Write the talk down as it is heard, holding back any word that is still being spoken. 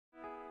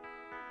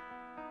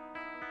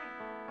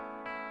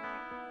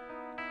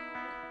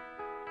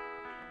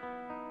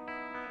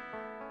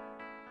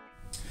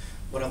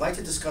What I'd like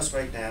to discuss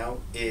right now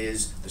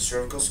is the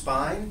cervical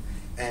spine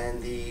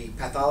and the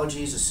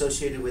pathologies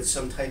associated with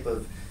some type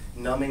of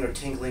numbing or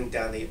tingling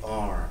down the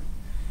arm.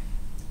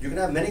 You're going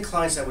to have many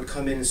clients that would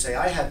come in and say,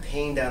 I have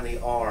pain down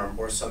the arm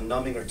or some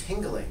numbing or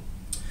tingling.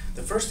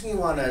 The first thing you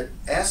want to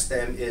ask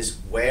them is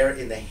where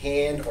in the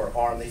hand or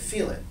arm they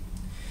feel it.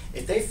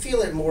 If they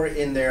feel it more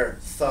in their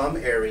thumb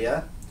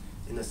area,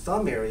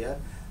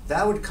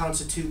 that would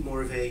constitute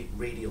more of a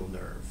radial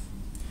nerve.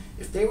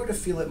 If they were to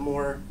feel it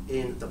more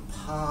in the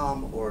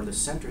palm or the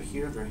center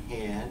here of their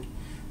hand,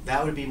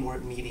 that would be more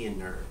median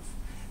nerve.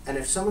 And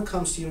if someone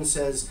comes to you and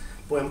says,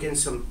 boy, I'm getting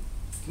some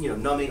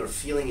numbing or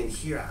feeling in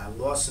here, I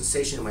lost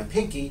sensation in my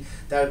pinky,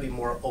 that would be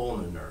more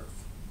ulnar nerve.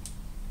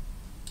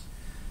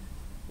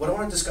 What I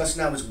want to discuss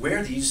now is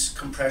where these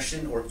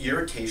compression or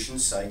irritation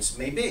sites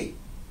may be.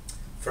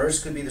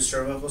 First could be the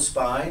cervical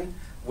spine,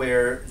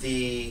 where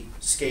the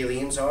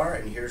scalenes are,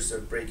 and here's the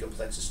brachial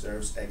plexus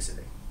nerves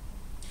exiting.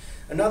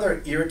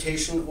 Another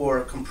irritation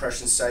or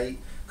compression site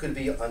could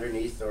be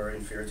underneath or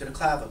inferior to the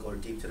clavicle or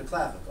deep to the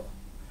clavicle,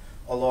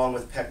 along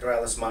with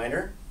pectoralis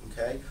minor,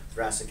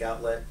 thoracic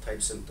outlet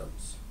type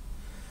symptoms.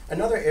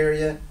 Another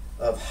area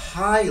of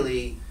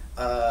highly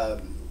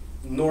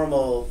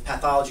normal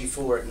pathology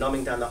for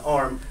numbing down the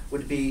arm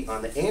would be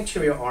on the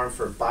anterior arm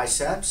for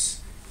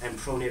biceps and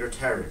pronator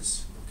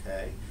teres.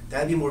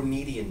 That'd be more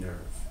median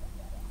nerve.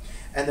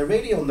 And the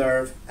radial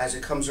nerve, as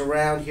it comes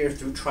around here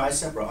through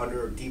tricep or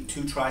under or deep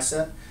to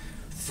tricep,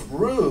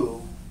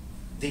 through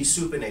the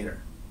supinator.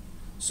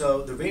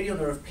 So the radial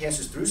nerve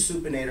passes through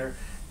supinator,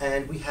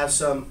 and we have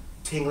some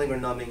tingling or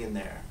numbing in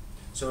there.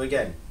 So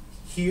again,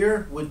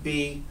 here would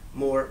be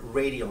more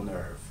radial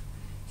nerve.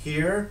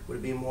 Here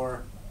would be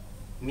more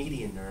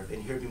median nerve,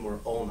 and here would be more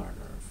ulnar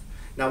nerve.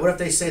 Now, what if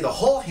they say the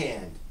whole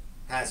hand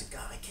has it?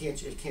 God, I can't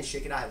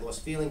shake it out. I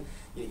lost feeling.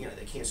 They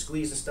can't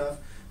squeeze and stuff.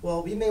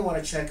 Well, we may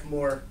want to check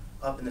more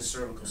up in the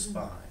cervical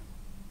spine.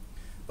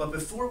 But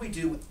before we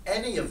do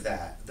any of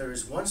that, there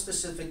is one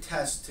specific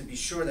test to be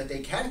sure that they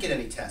can get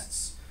any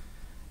tests.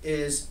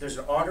 There's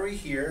an artery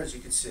here, as you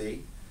can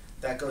see,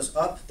 that goes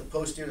up the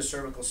posterior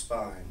cervical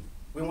spine.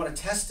 We want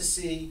to test to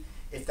see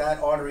if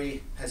that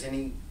artery has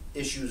any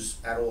issues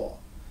at all.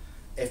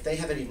 If they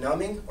have any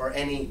numbing or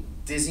any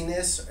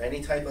dizziness or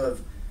any type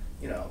of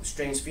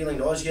strange feeling,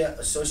 nausea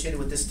associated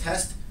with this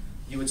test,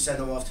 you would send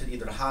them off to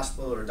either the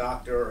hospital or a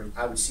doctor, or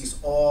I would cease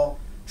all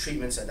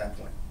treatments at that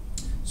point.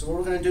 So what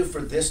we're going to do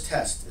for this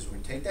test is we're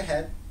going to take the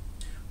head,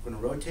 we're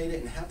going to rotate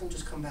it, and have them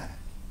just come back.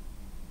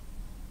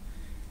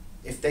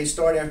 If they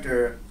start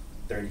after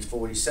 30,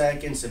 40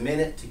 seconds, a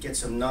minute, to get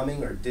some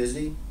numbing or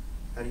dizzy,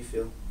 how do you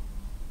feel?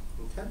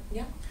 Okay?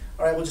 Yeah.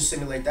 All right, we'll just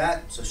simulate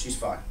that, so she's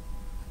fine.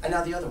 And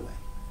now the other way.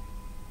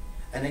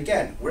 And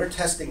again, we're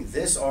testing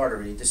this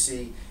artery to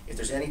see if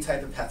there's any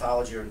type of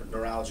pathology or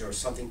neuralgia or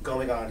something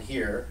going on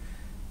here.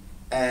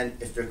 And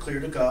if they're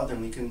clear to go,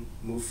 then we can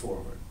move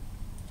forward.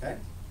 Okay?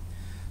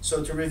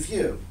 So to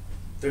review,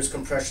 there's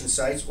compression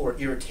sites or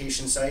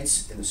irritation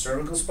sites in the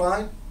cervical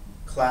spine,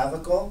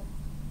 clavicle,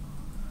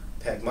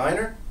 pec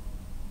minor.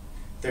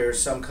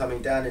 There's some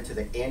coming down into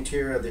the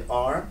anterior of the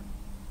arm,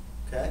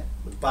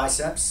 with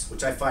biceps,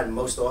 which I find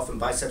most often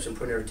biceps and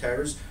pronator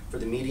teres for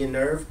the median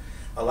nerve.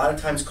 A lot of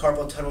times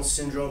carpal tunnel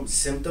syndrome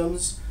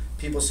symptoms.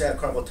 People say I have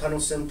carpal tunnel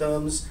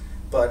symptoms,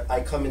 but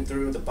I come in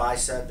through the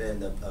bicep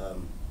and the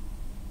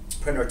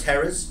pronator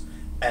teres,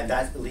 and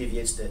that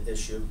alleviates the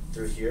issue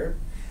through here.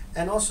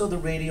 And also the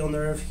radial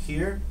nerve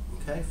here,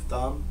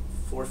 thumb,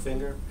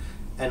 forefinger,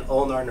 and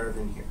ulnar nerve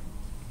in here.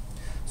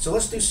 So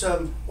let's do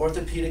some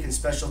orthopedic and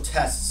special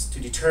tests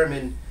to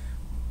determine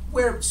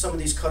where some of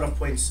these cutoff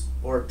points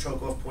or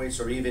choke-off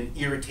points or even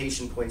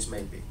irritation points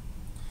may be.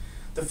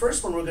 The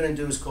first one we're going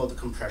to do is called the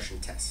compression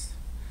test.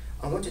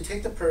 I'm going to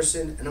take the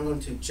person and I'm going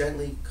to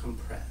gently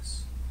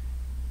compress.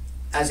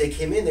 As they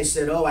came in, they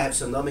said, oh, I have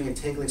some numbing and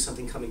tingling,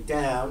 something coming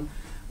down.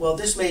 Well,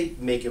 this may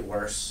make it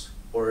worse,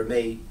 or it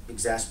may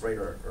exacerbate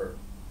or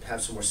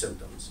have some more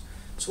symptoms.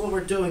 So what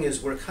we're doing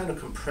is we're kind of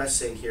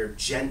compressing here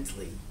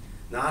gently,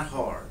 not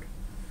hard.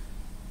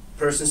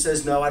 Person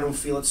says, no, I don't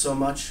feel it so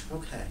much.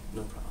 Okay,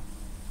 no problem.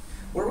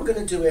 What we're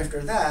going to do after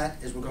that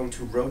is we're going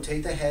to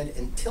rotate the head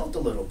and tilt a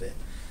little bit.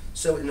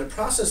 So in the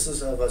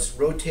processes of us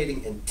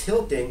rotating and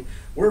tilting,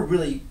 we're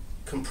really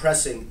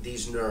compressing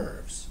these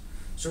nerves.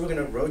 So we're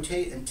going to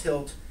rotate and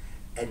tilt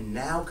and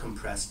now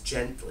compress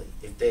gently.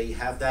 If they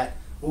have that,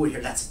 ooh,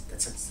 here, that's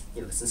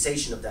the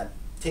sensation of that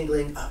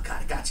tingling, oh,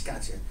 got it,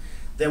 gotcha.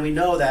 Then we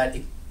know that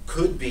it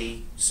could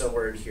be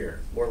somewhere in here,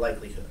 more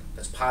likelihood.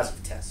 That's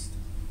positive test.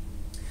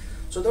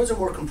 So those are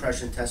more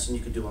compression tests and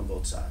you could do on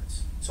both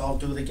sides. So I'll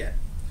do it again.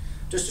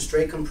 Just a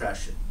straight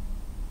compression.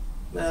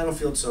 I don't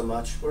feel it so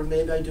much, or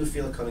maybe I do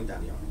feel it coming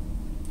down the arm.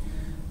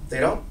 If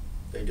they don't,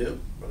 they do.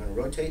 We're going to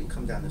rotate and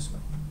come down this way.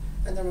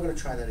 And then we're going to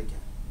try that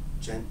again,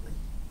 gently.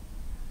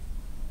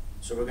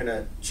 So we're going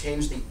to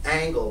change the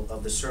angle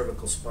of the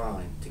cervical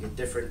spine to get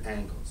different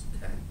angles,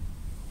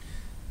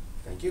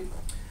 Thank you.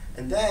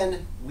 And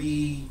then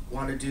we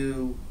want to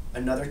do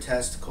another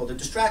test called a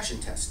distraction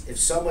test. If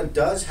someone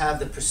does have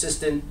the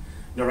persistent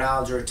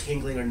neuralgia or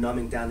tingling or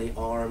numbing down the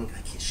arm.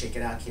 I can't shake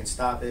it out, can't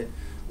stop it.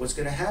 What's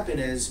going to happen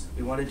is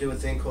we want to do a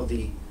thing called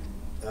the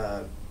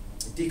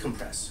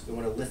decompress. We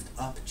want to lift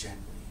up gently.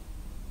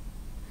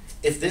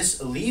 If this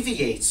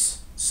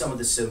alleviates some of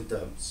the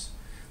symptoms,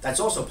 that's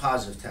also a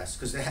positive test,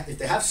 because if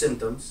they have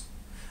symptoms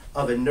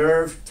of a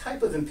nerve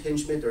type of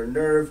impingement or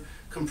nerve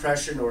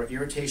compression or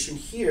irritation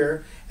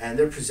here, and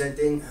they're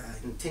presenting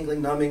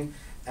tingling, numbing,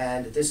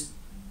 and this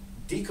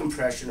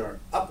decompression or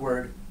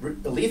upward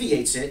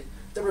alleviates it,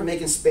 then we're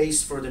making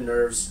space for the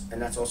nerves,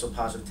 and that's also a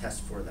positive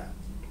test for that.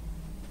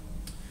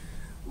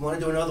 We want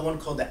to do another one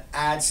called the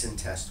Adson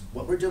test.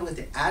 What we're doing with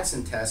the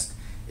Adson test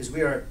is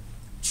we are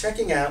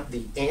checking out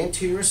the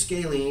anterior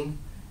scalene,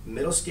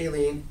 middle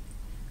scalene,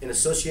 in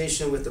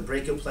association with the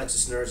brachial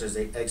plexus nerves as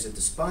they exit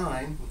the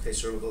spine, okay,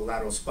 cervical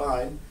lateral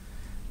spine.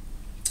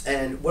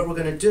 And what we're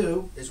going to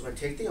do is we're going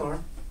to take the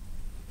arm,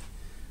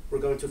 we're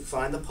going to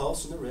find the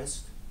pulse in the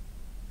wrist,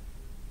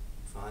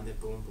 find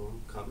it, boom,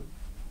 boom, coming,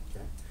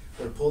 okay.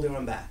 We're going to pull the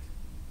arm back,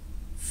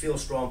 feel a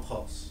strong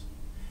pulse.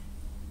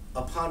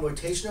 Upon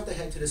rotation of the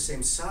head to the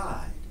same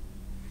side,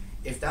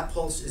 if that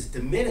pulse is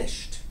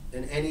diminished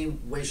in any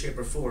way, shape,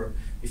 or form,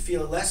 you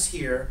feel it less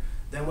here,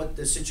 then what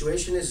the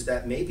situation is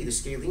that maybe the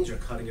scalenes are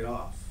cutting it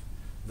off,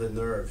 the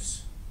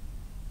nerves.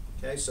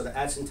 Okay, so the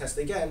Adson test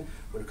again,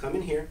 we're going to come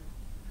in here,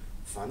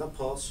 find the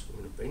pulse, we're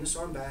going to bring this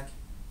arm back,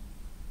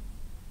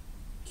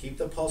 keep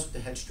the pulse with the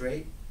head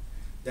straight,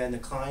 then the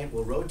client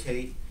will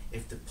rotate.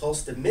 If the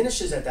pulse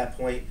diminishes at that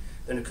point,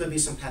 then it could be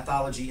some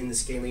pathology in the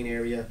scalene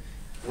area,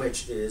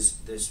 which is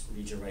this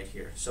region right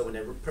here. So when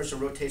a person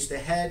rotates the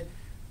head,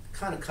 it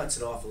kind of cuts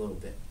it off a little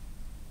bit.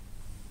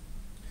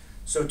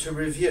 So to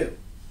review,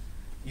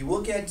 you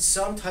will get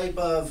some type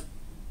of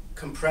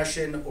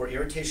compression or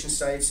irritation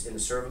sites in the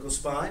cervical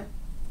spine.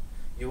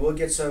 You will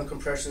get some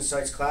compression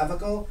sites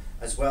clavicle,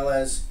 as well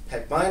as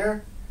pec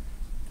minor,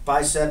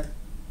 bicep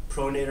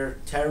pronator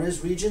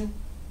teres region,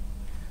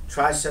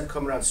 tricep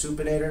come around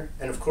supinator,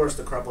 and of course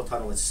the carpal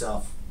tunnel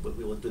itself, but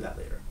we will do that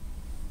later.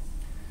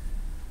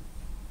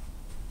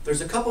 There's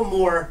a couple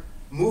more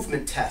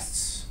movement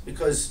tests,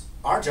 because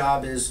our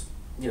job is,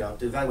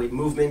 to evaluate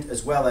movement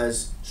as well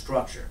as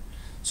structure.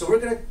 So we're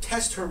going to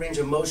test her range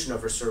of motion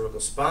of her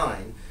cervical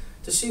spine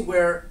to see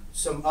where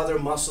some other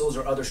muscles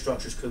or other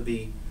structures could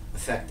be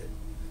affected.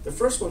 The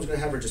first one's going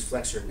to have her just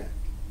flex her neck.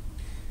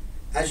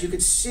 As you can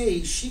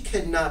see, she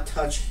cannot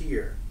touch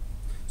here.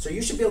 So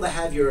you should be able to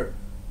have your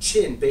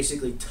chin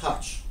basically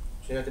touch.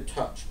 So you have to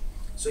touch.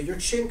 So your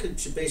chin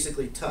should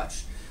basically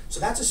touch.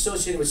 So that's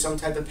associated with some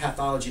type of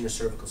pathology in the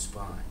cervical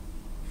spine.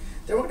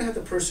 Then we're going to have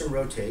the person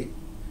rotate,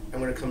 and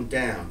we're going to come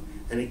down.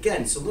 And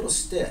again, it's a little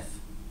stiff.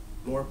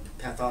 More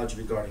pathology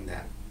regarding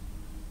that.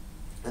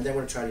 And then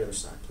we're going to try the other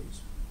side,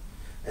 please.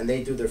 And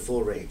they do their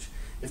full range.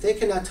 If they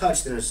cannot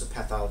touch, then there's a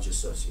pathology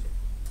associated.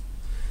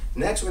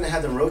 Next, we're going to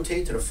have them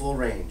rotate to the full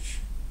range.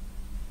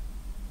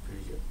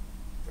 Pretty good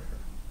for her.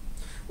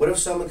 What if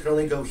someone can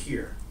only go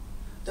here?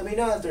 Then we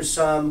know that there's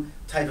some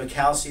type of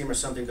calcium or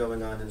something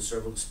going on in the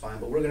cervical spine,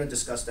 but we're going to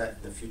discuss that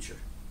in the future.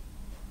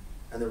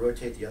 And then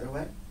rotate the other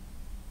way.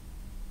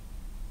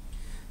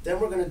 Then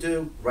we're going to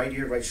do right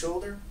ear, right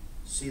shoulder.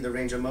 See the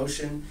range of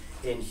motion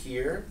in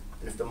here,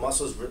 and if the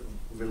muscles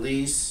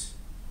release,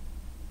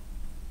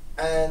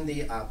 and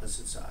the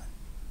opposite side.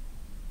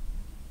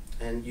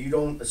 And you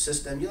don't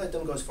assist them, you let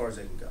them go as far as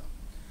they can go.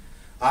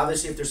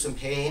 Obviously, if there's some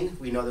pain,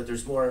 we know that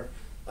there's more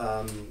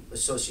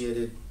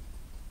associated,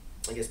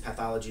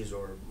 pathologies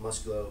or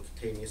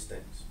musculocutaneous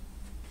things.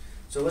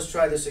 So let's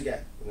try this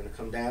again. We're going to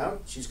come down,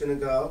 she's going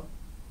to go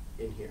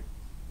in here.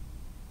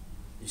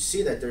 You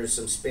see that there's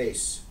some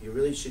space. You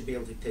really should be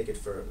able to take it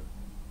further.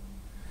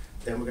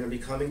 Then we're going to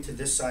be coming to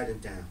this side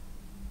and down.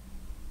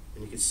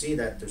 And you can see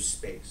that there's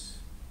space.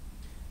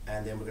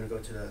 And then we're going to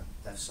go to the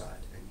left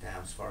side and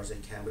down as far as they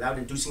can without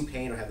inducing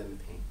pain or having them in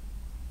pain.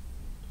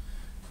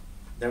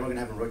 Then we're going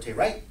to have them rotate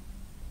right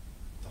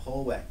the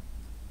whole way.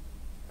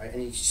 Right?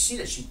 And you see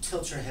that she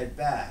tilts her head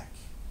back.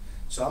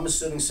 So I'm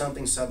assuming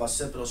something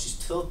suboccipital. She's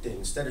tilting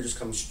instead of just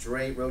coming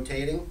straight,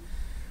 rotating.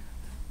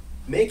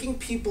 Making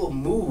people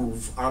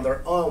move on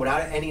their own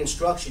without any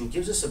instruction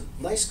gives us a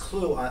nice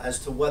clue as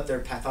to what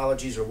their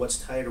pathologies are, what's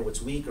tight or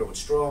what's weak or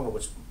what's strong or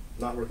what's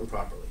not working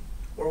properly,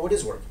 or what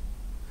is working.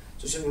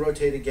 So she's going to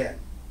rotate again.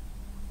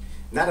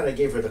 Now that I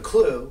gave her the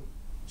clue,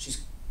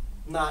 she's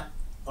not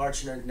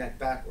arching her neck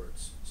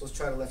backwards. So let's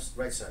try the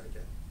right side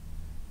again.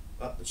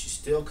 Up, but she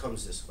still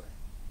comes this way.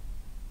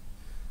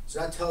 So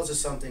that tells us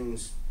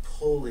something's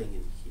pulling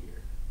in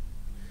here.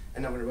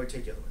 And now I'm going to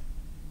rotate the other way.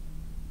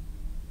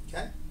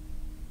 Okay?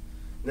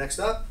 Next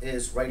up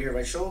is right ear,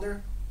 right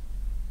shoulder.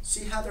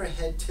 See how their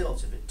head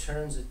tilts. If it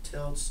turns, it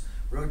tilts,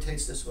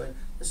 rotates this way.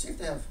 Let's see if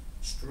they have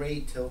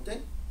straight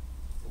tilting,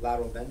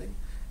 lateral bending,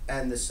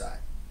 and this side.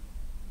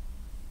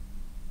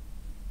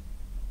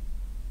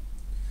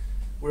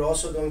 We're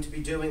also going to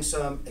be doing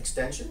some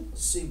extension.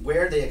 Let's see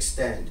where they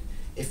extend.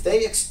 If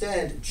they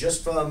extend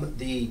just from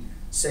the,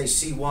 say,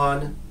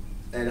 C1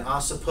 and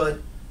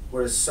occiput,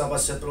 where the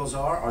suboccipitals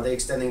are they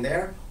extending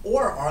there?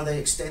 Or are they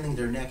extending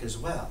their neck as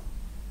well?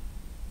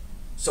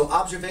 So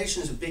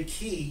observation is a big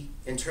key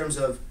in terms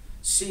of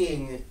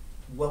seeing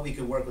what we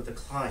could work with the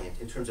client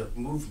in terms of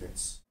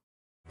movements.